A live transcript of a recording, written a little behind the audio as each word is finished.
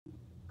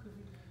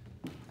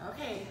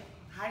Okay,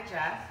 hi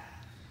Jeff.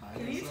 Hi,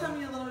 Can you tell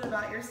me a little bit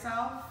about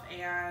yourself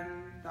and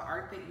the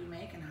art that you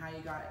make and how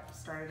you got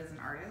started as an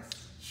artist?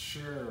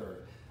 Sure.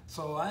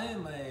 So I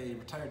am a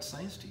retired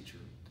science teacher,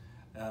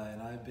 and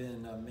I've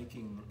been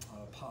making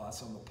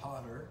pots. I'm a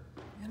potter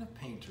and a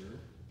painter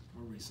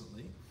more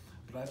recently,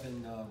 but I've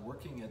been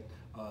working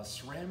at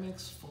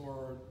ceramics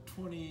for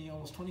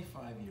almost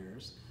 25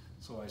 years.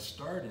 So I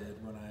started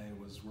when I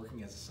was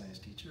working as a science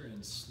teacher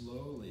and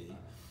slowly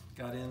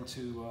got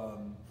into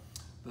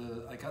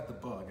I got the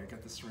bug. I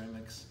got the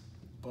ceramics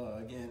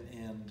bug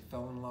and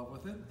fell in love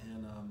with it.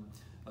 And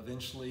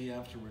eventually,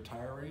 after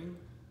retiring,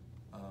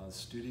 the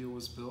studio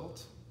was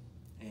built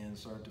and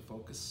started to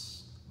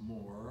focus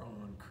more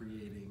on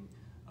creating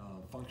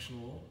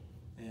functional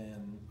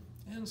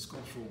and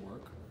sculptural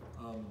work.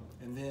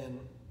 And then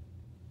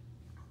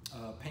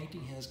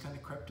painting has kind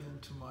of crept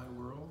into my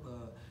world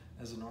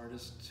as an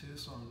artist too,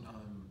 so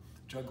I'm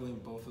juggling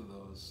both of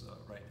those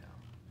right now.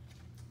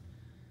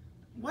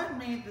 What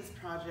made this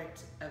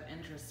project of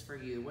interest for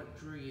you? What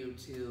drew you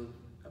to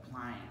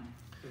applying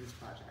for this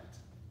project?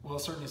 Well,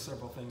 certainly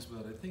several things,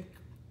 but I think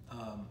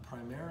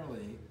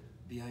primarily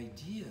the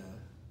idea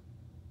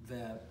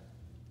that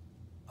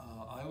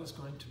I was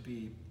going to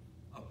be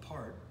a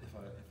part, if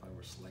I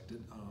were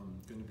selected,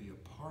 going to be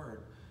a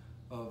part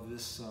of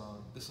this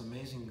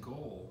amazing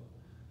goal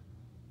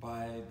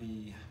by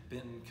the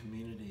Benton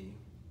Community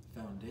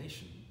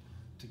Foundation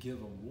to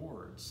give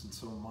awards. And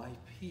so my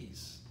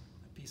pieces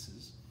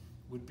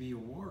would be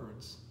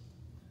awards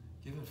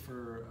given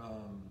for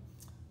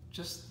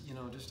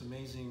just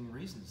amazing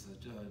reasons,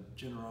 the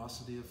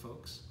generosity of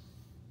folks,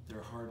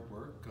 their hard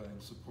work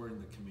in supporting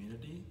the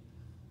community.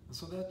 And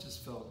so that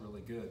just felt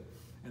really good.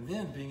 And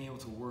then being able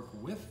to work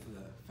with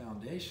the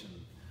foundation,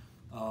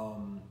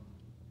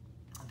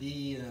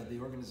 the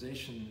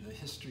organization, the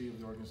history of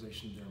the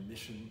organization, their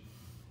mission,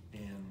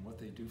 and what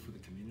they do for the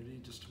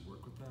community, just to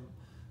work with them,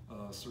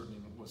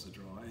 certainly was a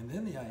draw. And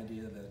then the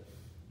idea that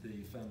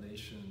the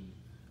foundation,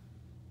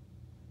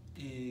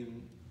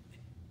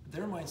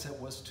 their mindset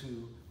was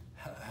to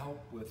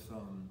help with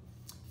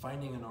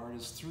finding an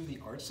artist through the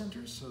art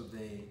center, so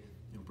they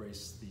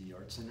embrace the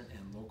art center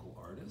and local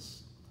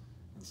artists,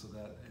 and so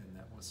that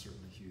was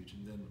certainly huge.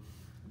 And then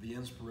the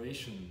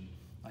inspiration,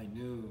 I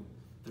knew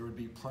there would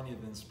be plenty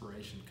of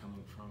inspiration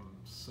coming from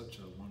such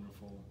a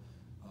wonderful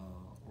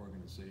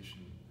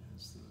organization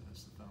as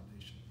the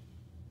foundation.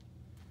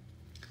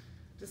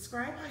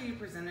 Describe how you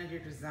presented your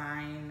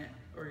design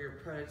or your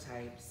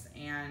prototypes,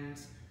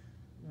 and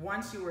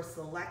once you were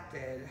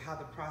selected, how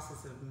the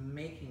process of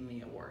making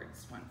the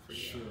awards went for you.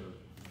 Sure.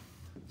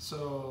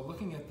 So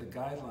looking at the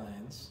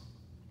guidelines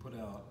put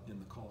out in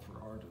the call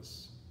for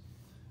artists,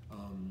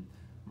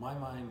 my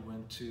mind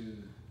went to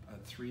a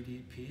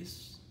 3D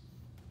piece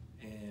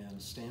and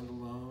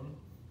standalone,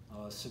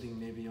 sitting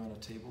maybe on a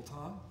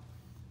tabletop,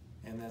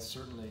 and that's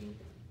certainly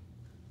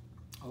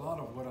a lot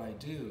of what I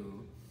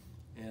do.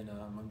 And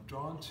I'm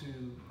drawn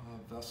to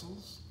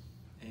vessels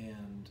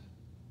and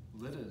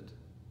lidded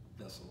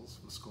vessels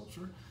with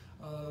sculpture,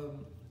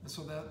 and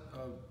so that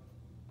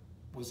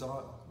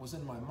was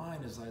in my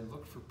mind as I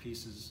looked for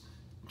pieces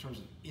in terms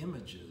of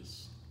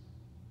images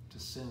to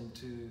send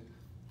to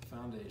the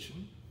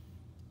foundation,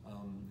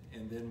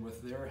 and then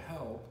with their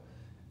help,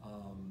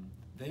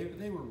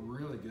 they were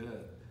really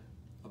good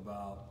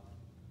about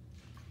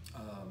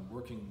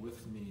working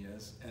with me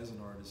as an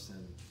artist,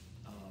 and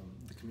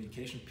the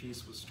communication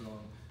piece was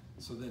strong.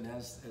 So then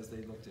as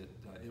they looked at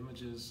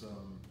images,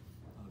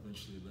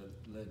 eventually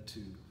led to,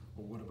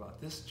 well, what about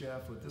this,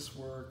 Jeff? Would this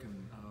work?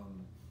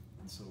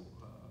 And so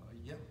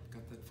yeah,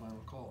 got that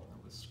final call.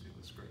 It was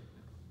great.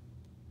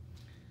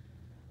 Yeah.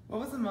 What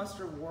was the most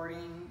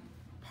rewarding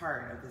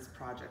part of this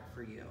project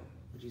for you,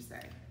 would you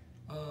say?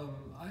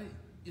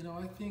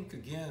 I think,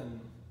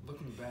 again,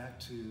 looking back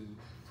to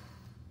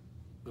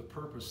the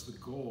purpose, the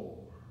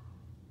goal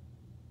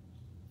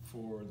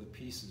for the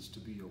pieces to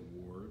be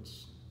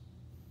awards,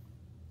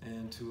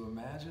 and to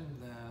imagine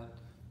that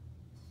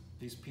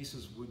these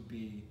pieces would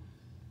be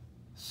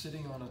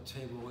sitting on a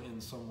table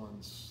in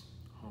someone's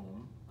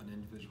home, an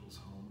individual's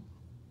home,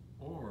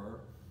 or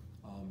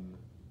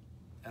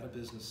at a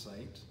business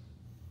site,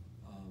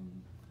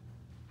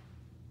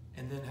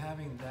 and then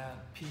having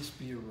that piece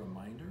be a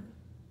reminder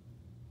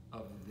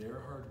of their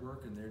hard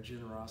work and their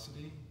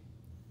generosity.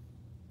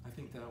 I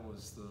think that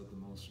was the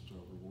most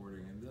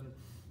rewarding.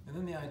 And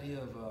then the idea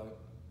of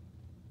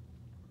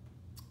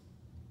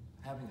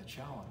having a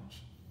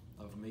challenge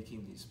of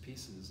making these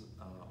pieces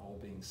all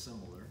being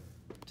similar,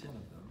 10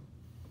 of them,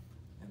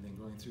 and then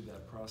going through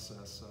that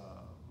process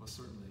was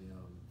certainly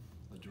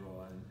a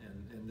draw,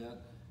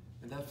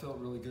 and that felt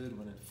really good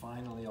when it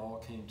finally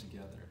all came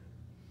together.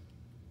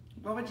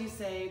 What would you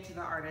say to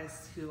the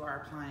artists who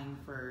are applying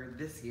for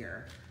this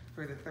year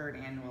for the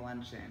 3rd annual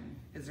luncheon?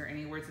 Is there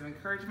any words of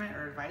encouragement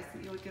or advice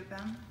that you would give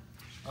them?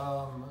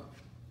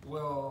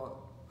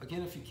 Well,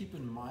 again, if you keep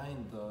in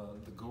mind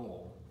the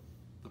goal,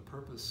 the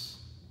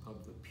purpose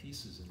of the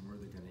pieces and where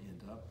they're going to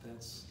end up,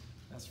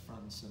 that's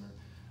front and center.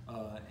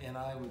 And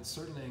I would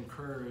certainly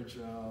encourage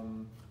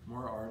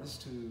more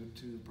artists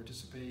to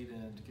participate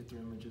and to get their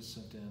images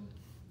sent in,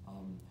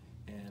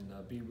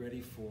 and be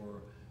ready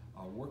for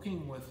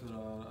working with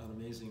an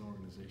amazing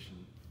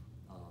organization,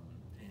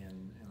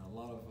 and a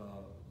lot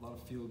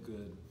of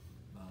feel-good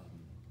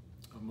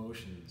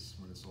emotions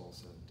when it's all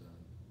said and done.